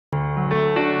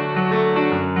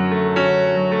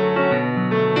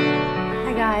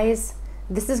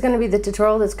This is going to be the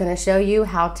tutorial that's going to show you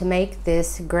how to make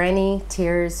this Granny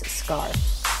Tears scarf.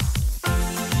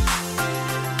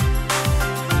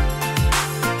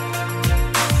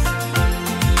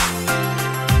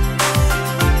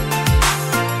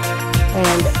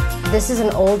 And this is an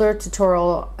older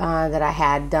tutorial that I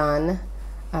had done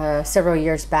several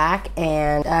years back,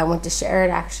 and I went to share it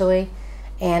actually,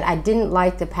 and I didn't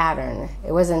like the pattern.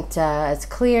 It wasn't as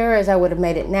clear as I would have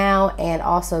made it now, and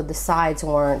also the sides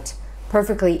weren't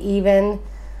perfectly even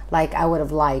like I would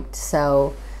have liked.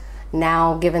 So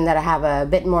now, given that I have a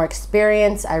bit more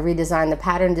experience, I redesigned the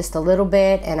pattern just a little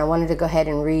bit, and I wanted to go ahead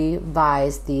and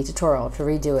revise the tutorial to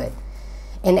redo it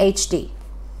in HD.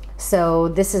 So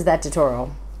this is that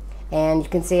tutorial, and you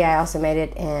can see I also made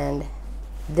it in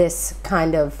this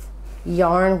kind of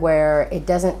yarn where it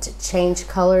doesn't change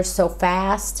colors so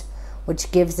fast, which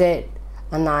gives it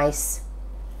a nice,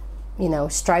 you know,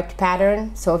 striped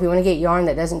pattern. So if you want to get yarn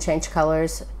that doesn't change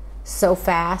colors so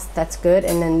fast, that's good.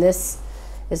 And then this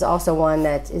is also one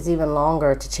that is even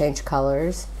longer to change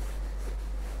colors.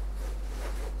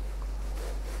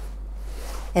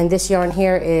 And this yarn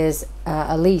here is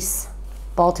a lace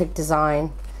Baltic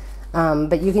design,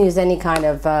 but you can use any kind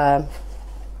of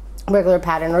regular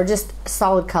pattern, or just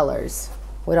solid colors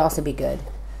would also be good.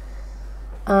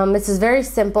 This is very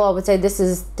simple. I would say this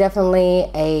is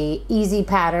definitely a easy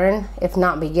pattern, if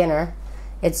not beginner.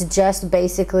 It's just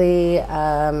basically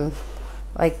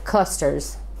like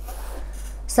clusters.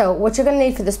 So what you're going to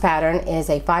need for this pattern is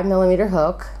a 5mm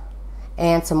hook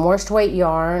and some warshed weight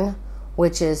yarn,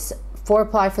 which is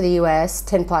 4-ply for the US,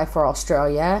 10-ply for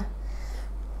Australia.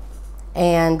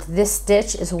 And this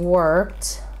stitch is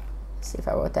worked, see if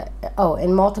I wrote that, oh,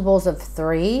 in multiples of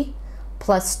 3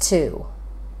 plus 2.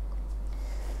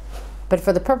 But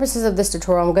for the purposes of this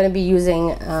tutorial, I'm going to be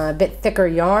using a bit thicker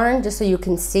yarn just so you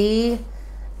can see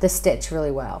the stitch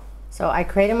really well. So I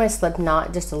created my slip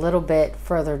knot just a little bit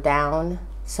further down,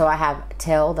 so I have a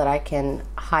tail that I can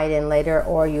hide in later,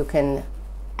 or you can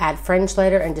add fringe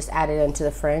later and just add it into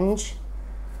the fringe.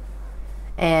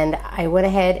 And I went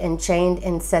ahead and chained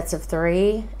in sets of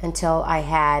 3 until I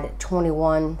had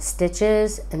 21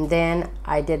 stitches, and then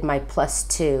I did my plus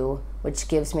 2, which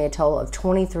gives me a total of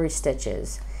 23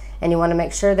 stitches. And you want to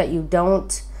make sure that you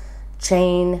don't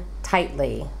chain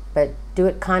tightly, but do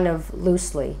it kind of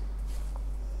loosely.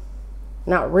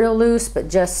 Not real loose, but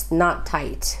just not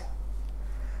tight.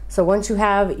 So once you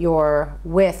have your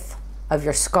width of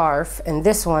your scarf, and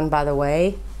this one, by the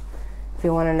way, if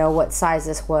you want to know what size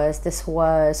this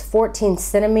was 14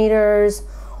 centimeters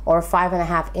or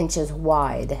 5.5 inches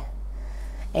wide.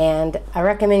 And I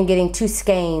recommend getting 2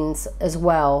 skeins as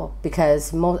well,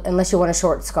 because unless you want a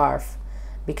short scarf,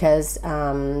 because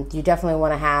you definitely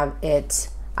want to have it.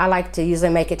 I like to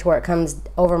usually make it to where it comes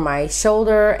over my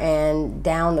shoulder and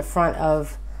down the front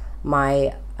of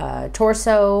my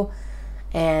torso,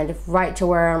 and right to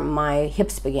where my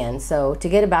hips begin. So to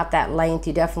get about that length,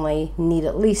 you definitely need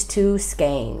at least 2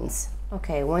 skeins.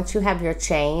 Okay, once you have your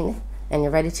chain and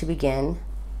you're ready to begin,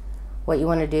 what you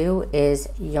want to do is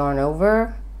yarn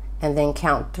over and then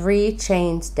count 3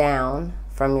 chains down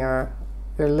from your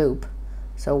loop.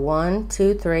 So 1,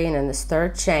 2, 3, and then this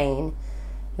third chain,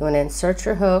 you want to insert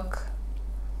your hook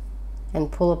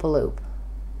and pull up a loop.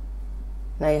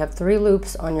 Now you have 3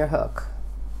 loops on your hook.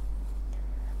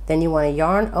 Then you want to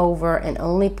yarn over and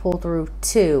only pull through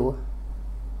 2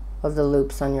 of the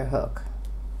loops on your hook.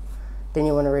 Then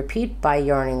you want to repeat by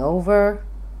yarning over,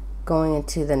 going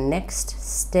into the next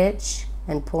stitch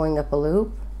and pulling up a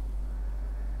loop.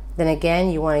 Then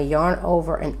again you want to yarn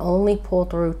over and only pull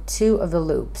through 2 of the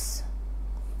loops.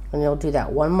 And you'll do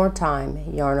that one more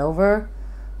time. Yarn over,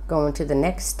 go into the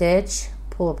next stitch,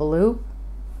 pull up a loop,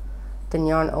 then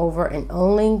yarn over and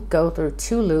only go through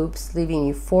 2 loops, leaving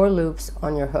you 4 loops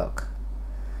on your hook.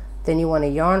 Then you want to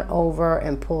yarn over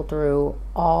and pull through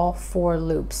all 4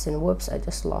 loops. And whoops, I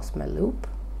just lost my loop.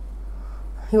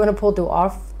 You want to pull through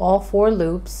all 4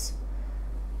 loops,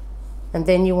 and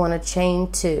then you want to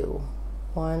chain 2.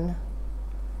 1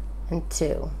 and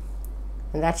 2.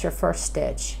 And that's your first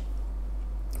stitch.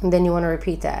 And then you want to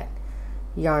repeat that.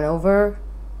 Yarn over,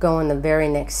 go in the very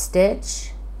next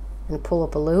stitch and pull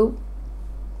up a loop.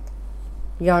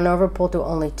 Yarn over, pull through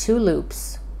only 2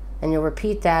 loops, and you'll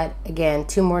repeat that again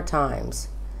 2 more times.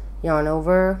 Yarn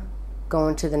over, go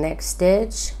into the next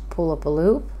stitch, pull up a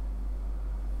loop.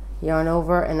 Yarn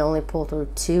over and only pull through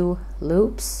 2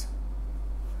 loops.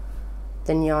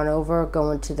 Then yarn over, go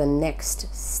into the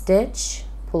next stitch,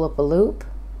 pull up a loop.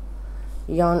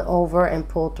 Yarn over and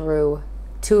pull through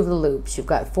 2 of the loops. You've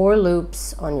got 4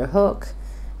 loops on your hook,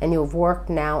 and you've worked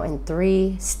now in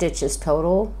 3 stitches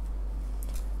total.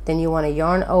 Then you want to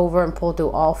yarn over and pull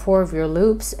through all 4 of your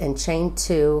loops and chain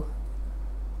 2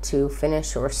 to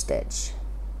finish your stitch.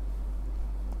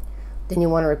 Then you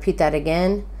want to repeat that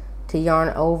again to yarn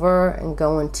over and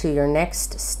go into your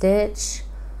next stitch,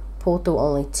 pull through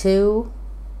only 2,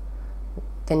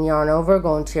 then yarn over,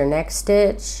 go into your next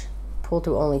stitch, pull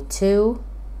through only 2,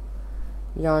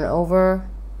 yarn over,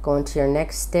 go into your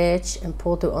next stitch and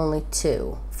pull through only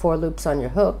 2, 4 loops on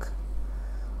your hook,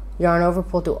 yarn over,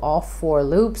 pull through all 4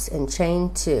 loops and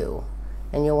chain 2,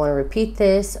 and you'll want to repeat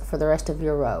this for the rest of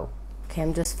your row. Okay,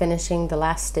 I'm just finishing the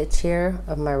last stitch here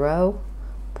of my row,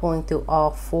 pulling through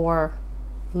all 4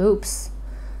 loops.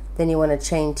 Then you want to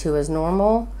chain 2 as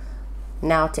normal.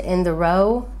 Now to end the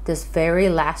row, this very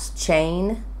last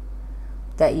chain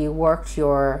that you worked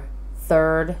your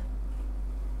 3rd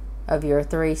of your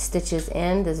 3 stitches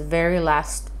in, this very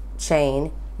last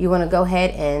chain, you want to go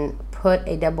ahead and put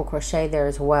a double crochet there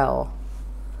as well.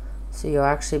 So you'll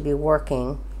actually be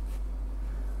working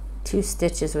 2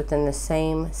 stitches within the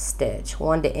same stitch,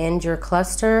 one to end your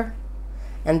cluster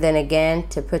and then again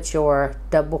to put your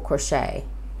double crochet,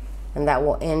 and that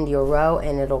will end your row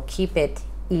and it'll keep it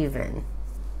even.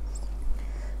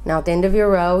 Now at the end of your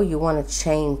row you want to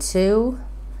chain 2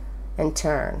 and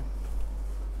turn.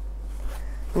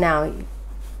 Now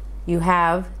you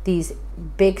have these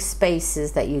big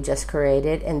spaces that you just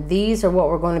created, and these are what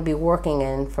we're going to be working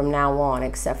in from now on,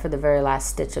 except for the very last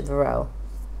stitch of the row.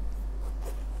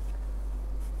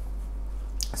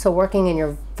 So working in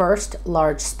your first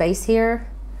large space here,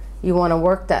 you want to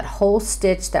work that whole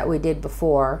stitch that we did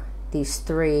before, these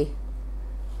 3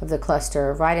 of the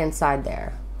cluster, right inside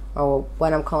there, or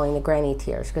what I'm calling the granny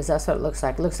tiers, because that's what it looks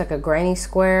like. It looks like a granny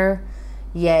square,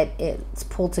 yet it's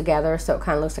pulled together, so it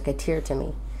kind of looks like a tier to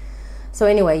me. So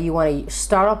anyway, you want to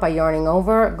start off by yarning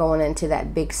over, going into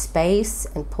that big space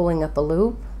and pulling up a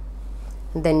loop,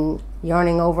 and then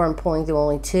yarning over and pulling through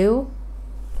only 2,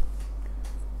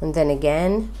 and then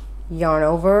again yarn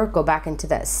over, go back into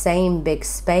that same big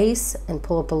space and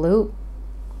pull up a loop,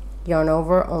 yarn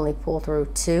over, only pull through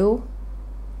 2,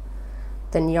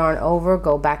 then yarn over,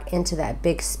 go back into that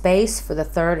big space for the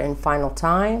 3rd and final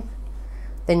time,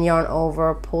 then yarn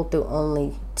over, pull through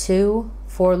only 2,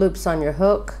 4 loops on your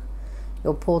hook,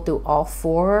 you'll pull through all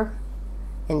 4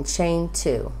 and chain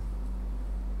 2,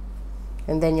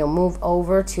 and then you'll move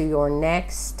over to your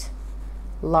next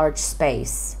large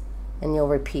space and you'll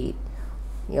repeat.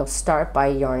 You'll start by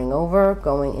yarning over,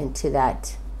 going into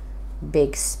that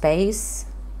big space,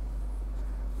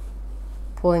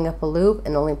 pulling up a loop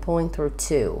and only pulling through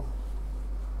 2.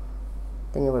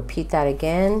 Then you'll repeat that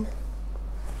again.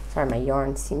 Sorry, my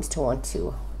yarn seems to want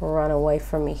to run away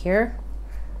from me here.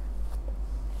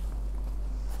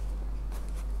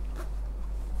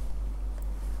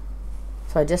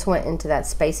 So I just went into that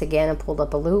space again and pulled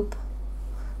up a loop,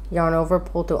 yarn over,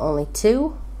 pull through only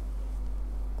 2,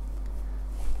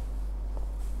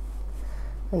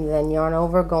 and then yarn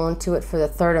over, go into it for the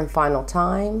 3rd and final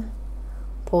time,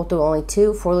 pull through only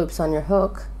 2, 4 loops on your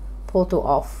hook, pull through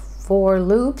all 4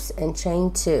 loops and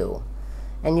chain 2,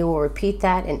 and you will repeat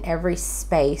that in every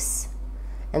space,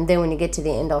 and then when you get to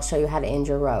the end I'll show you how to end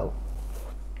your row.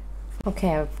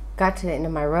 Okay, I've got to the end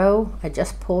of my row. I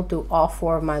just pulled through all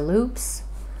 4 of my loops,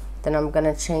 then I'm going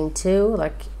to chain 2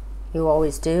 like you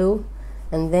always do,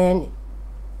 and then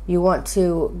you want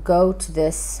to go to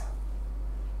this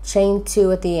chain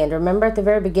 2 at the end. Remember at the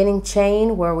very beginning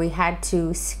chain where we had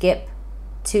to skip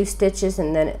 2 stitches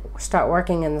and then start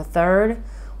working in the 3rd?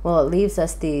 Well, it leaves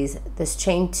us this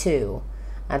chain 2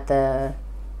 at the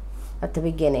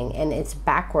beginning, and it's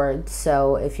backwards,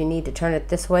 so if you need to turn it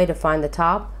this way to find the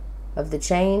top of the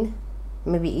chain, it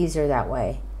may be easier that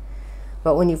way.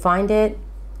 But when you find it,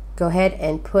 go ahead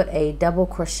and put a double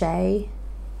crochet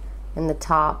in the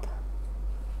top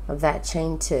of that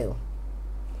chain 2.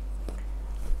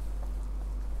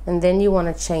 And then you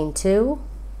want to chain 2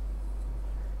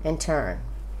 and turn.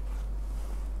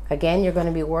 Again, you're going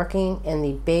to be working in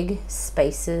the big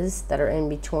spaces that are in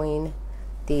between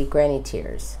the granny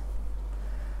tiers.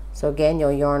 So again,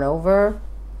 you'll yarn over,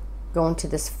 go into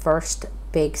this first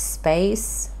big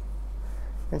space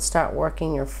and start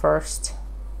working your first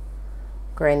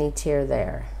granny tier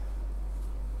there.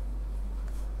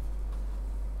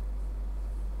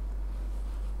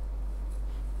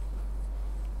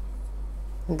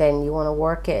 And then you want to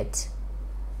work it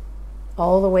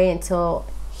all the way until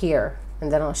here,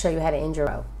 and then I'll show you how to end your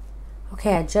row.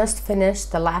 Okay, I just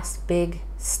finished the last big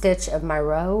stitch of my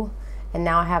row, and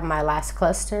now I have my last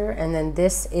cluster, and then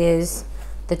this is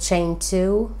the chain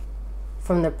 2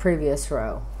 from the previous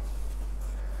row.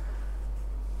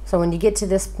 So when you get to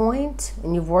this point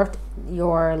and you've worked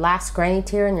your last granny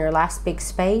tier in your last big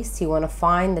space, you want to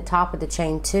find the top of the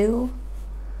chain 2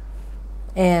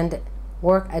 and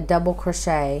work a double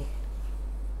crochet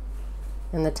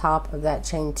in the top of that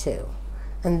chain 2.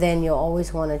 And then you'll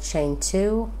always want to chain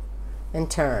 2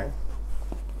 and turn.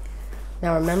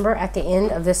 Now remember, at the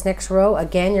end of this next row,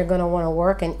 again, you're going to want to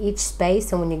work in each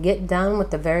space, and when you get done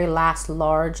with the very last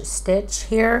large stitch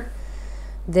here,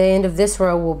 the end of this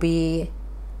row will be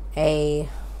I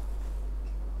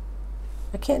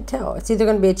can't tell, it's either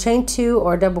going to be a chain 2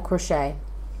 or a double crochet.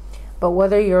 But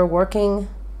whether you're working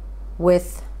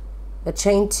with a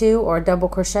chain 2 or a double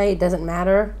crochet, it doesn't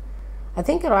matter. I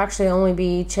think it'll actually only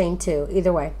be chain 2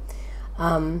 either way.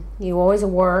 You always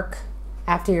work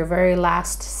after your very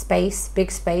last space,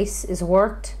 big space is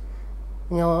worked.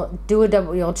 You'll do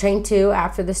you'll chain 2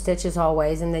 after the stitch as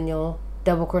always, and then you'll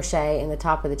double crochet in the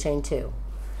top of the chain 2.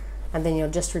 And then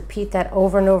you'll just repeat that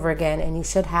over and over again, and you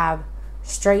should have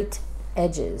straight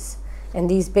edges. And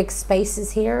these big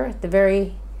spaces here, the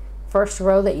very first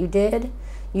row that you did,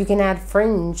 you can add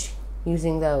fringe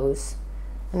using those,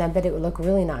 and I bet it would look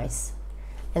really nice.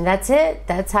 And that's it.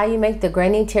 That's how you make the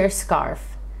granny tier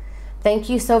scarf. Thank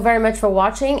you so very much for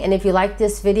watching, and if you like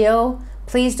this video,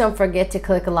 please don't forget to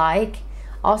click like.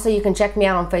 Also, you can check me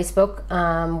out on Facebook.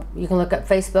 You can look up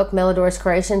Facebook, Meladoras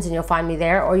Creations, and you'll find me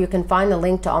there. Or you can find the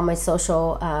link to all my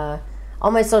social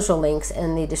links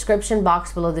in the description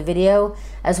box below the video,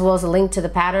 as well as a link to the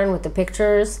pattern with the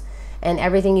pictures and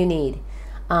everything you need.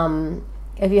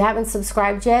 If you haven't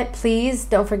subscribed yet, please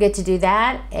don't forget to do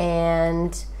that.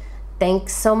 And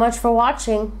thanks so much for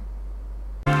watching.